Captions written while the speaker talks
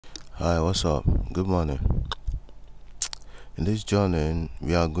Hi, what's up? Good morning. In this journey,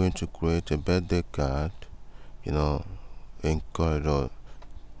 we are going to create a birthday card, you know, in Coreldraw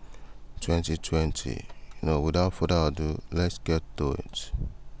 2020. Without further ado, let's get to it.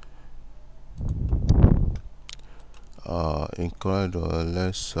 In Coreldraw,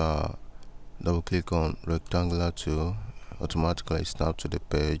 let's double click on rectangular tool, automatically snap to the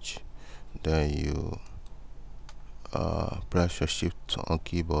page. Then you press your shift on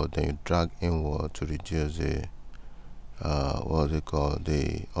keyboard, then you drag inward to reduce the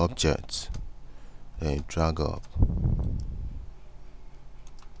the objects. Then you drag up.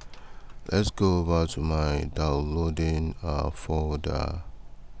 Let's go over to my downloading folder,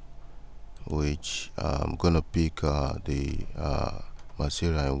 which I'm gonna pick the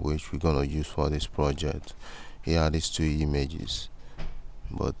material in which we're gonna use for this project. Here are these two images,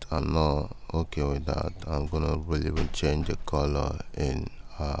 but I'm not okay with that. I'm gonna really change the color in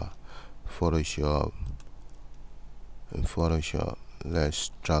Photoshop. In Photoshop,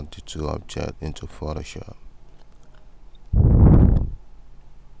 let's drag the two objects into Photoshop.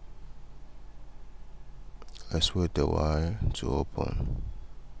 Let's wait a while to open.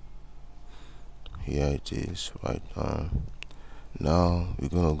 Here it is right now. Now we're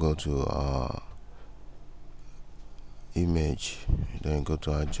gonna go to our image, then go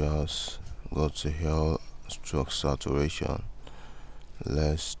to adjust, go to here, stroke saturation.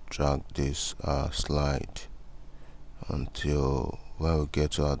 Let's drag this slide until when we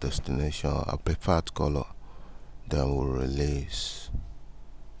get to our destination, our preferred color, then we'll release.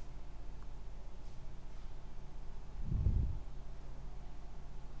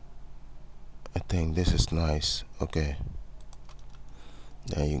 I think this is nice. Okay,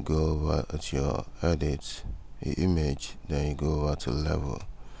 then you go over at your edit the image, then you go over to level.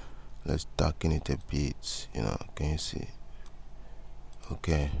 Let's darken it a bit, can you see?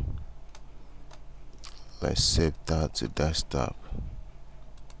 Okay, let's save that to desktop.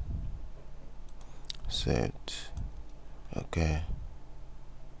 Saved. Okay,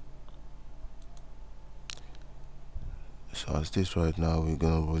 so as this right now, we're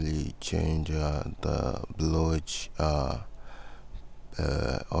gonna really change the below edge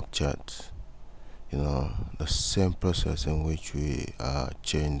object, the same process in which we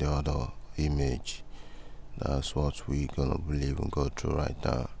change the other image. That's what we're gonna believe and go through right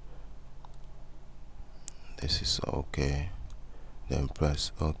now. This is okay, then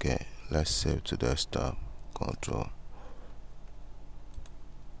press OK. Let's save to desktop. Control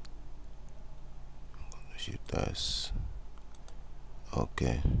Shift S.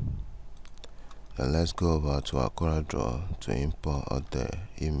 Okay, then let's go over to our Coreldraw to import the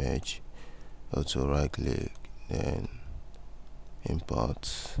image. Go to right click, then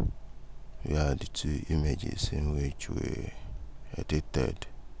import. We have the two images in which we edited.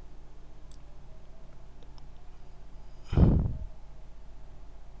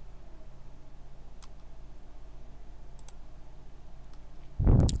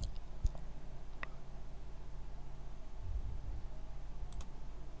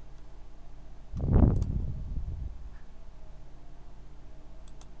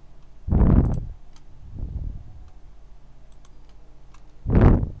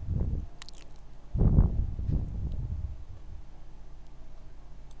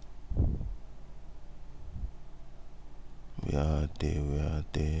 We are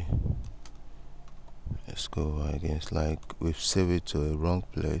there. Let's go over again. It's like we've saved it to a wrong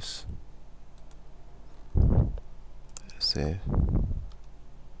place. Save.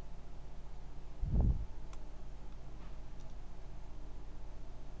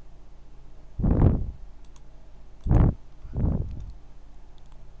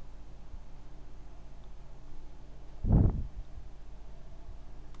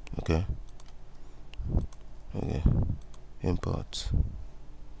 Okay. Import.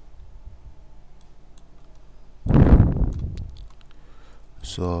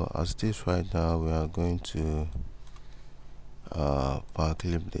 So as this right now, we are going to power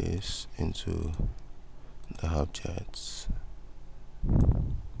clip this into the objects.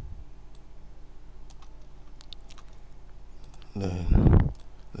 Then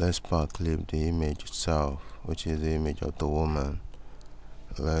let's power clip the image itself, which is the image of the woman.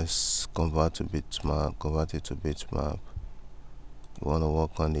 Let's convert it to bitmap. You want to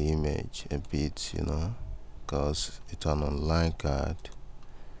work on the image a bit, because it's an online card.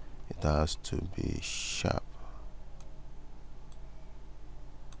 It has to be sharp.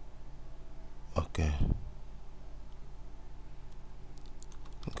 Okay,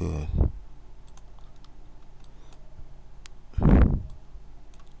 good.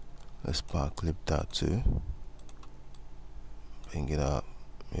 Let's power clip that too. Bring it up,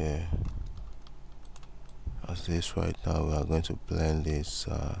 Yeah, as this right now, we are going to blend this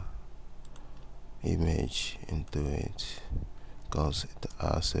image into it because it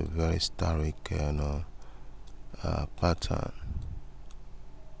has a very static pattern.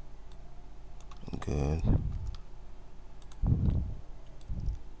 Good.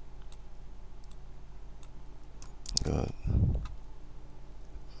 Good.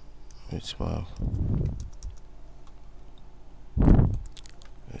 It's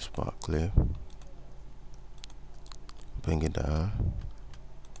my clip. Bring it down.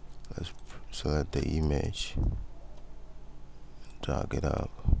 Let's select the image. Drag it up.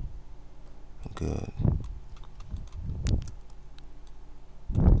 Good.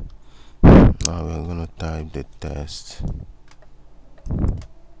 Now we're gonna type the text.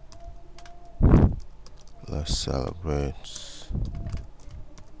 Let's celebrate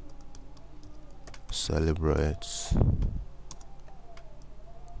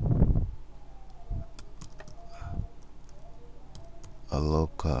a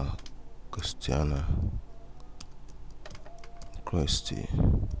local Christiana Christie.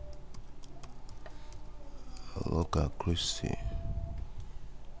 A local Christie.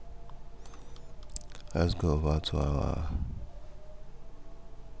 Let's go over to our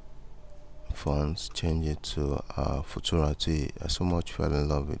fonts, change it to Futurati. I so much fell in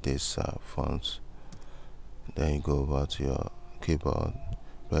love with this fonts. Then you go over to your keyboard,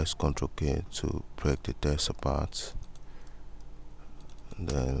 press Ctrl K to break the text apart.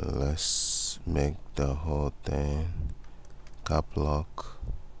 Then let's make the whole thing cap lock,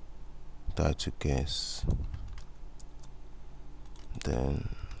 title case. Then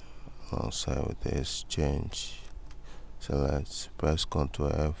alongside with this, change, select, press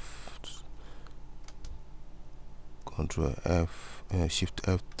Shift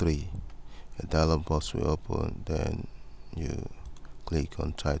F3. A dialog box will open. Then you click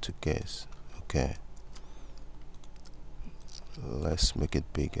on title case. Okay. Let's make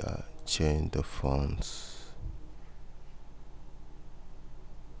it bigger. Change the fonts.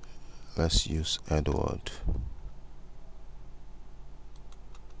 Let's use Edward.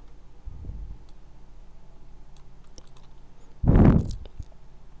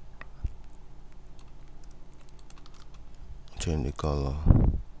 Change the color.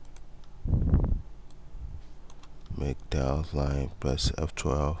 Make the outline. Press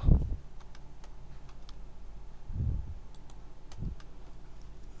F12.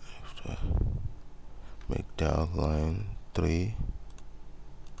 Make the outline 3.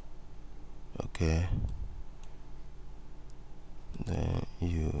 Okay. Then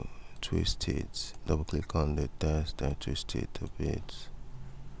you twist it. Double click on the text, then twist it a bit.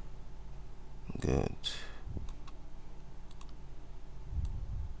 Good.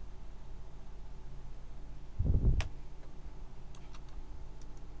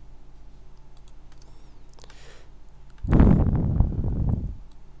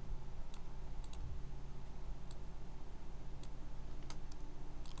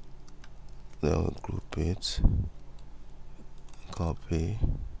 Then we'll group it, copy.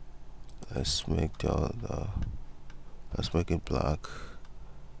 Let's make let's make it black.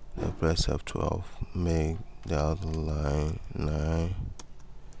 Then press F12. Make the outline 9.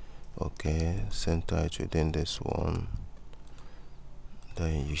 Okay, center it within this one.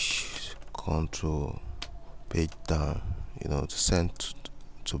 Then you control page down, to send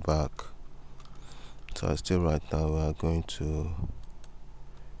to back. So still right now we are going to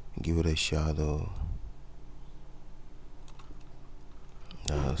give it a shadow.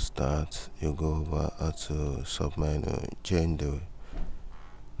 Now start, you go over to submenu, change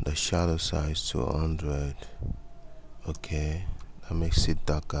the shadow size to 100. Okay, that makes it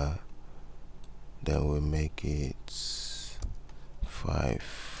darker. Then we make it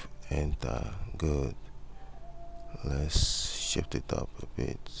 5. Enter. Good. Let's shift it up a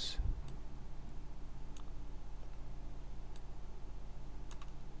bit.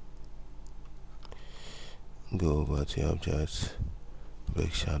 Go over to object,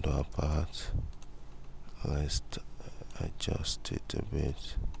 break shadow apart. Let's adjust it a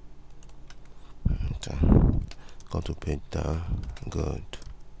bit. Go to page down. Good.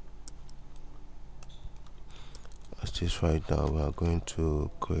 As this right now, we are going to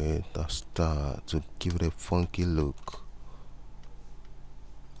create a star to give it a funky look.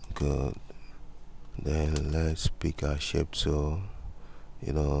 Good. Then let's pick our shape tool.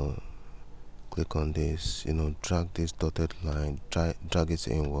 Click on this. Drag this dotted line. Drag it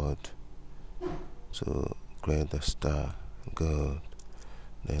inward to create the star. Good.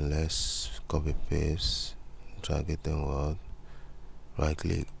 Then let's copy paste. Drag it inward. Right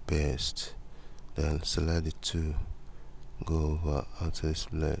click, paste. Then select the two. go over to this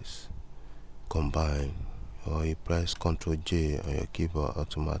place, combine, or you press Ctrl J on your keyboard,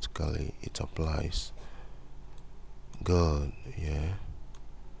 automatically it applies. Good. Yeah,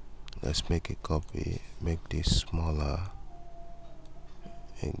 let's make a copy, make this smaller,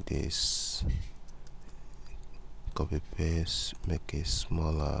 make this, copy paste, make it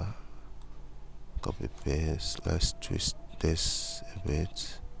smaller, copy paste. Let's twist this a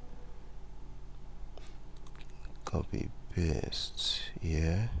bit, copy paste.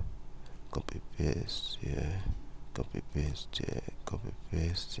 Yeah, copy paste. Yeah, copy paste. Yeah, copy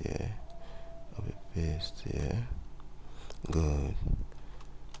paste. Yeah, copy paste. Yeah, good.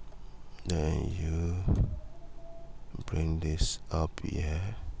 Then you bring this up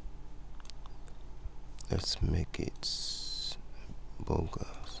here. Let's make it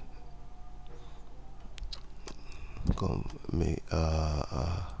bogus. Come,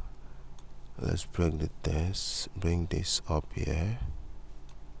 let's break the test. Bring this up here.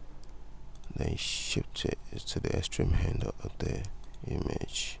 Then shift it to the extreme end of the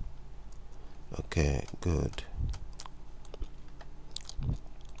image. Okay, good.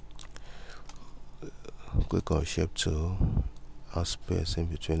 Click on shape tool. Add space in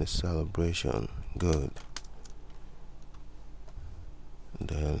between the celebration. Good.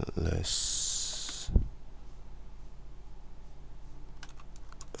 Then let's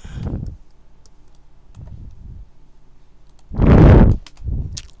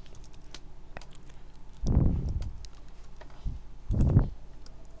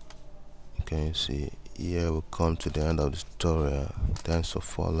can you see here we come to the end of the tutorial. Thanks for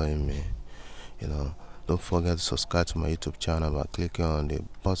following me. Don't forget to subscribe to my YouTube channel by clicking on the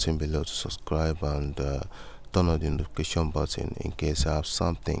button below to subscribe, and turn on the notification button in case I have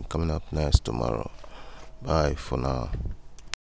something coming up next tomorrow. Bye for now.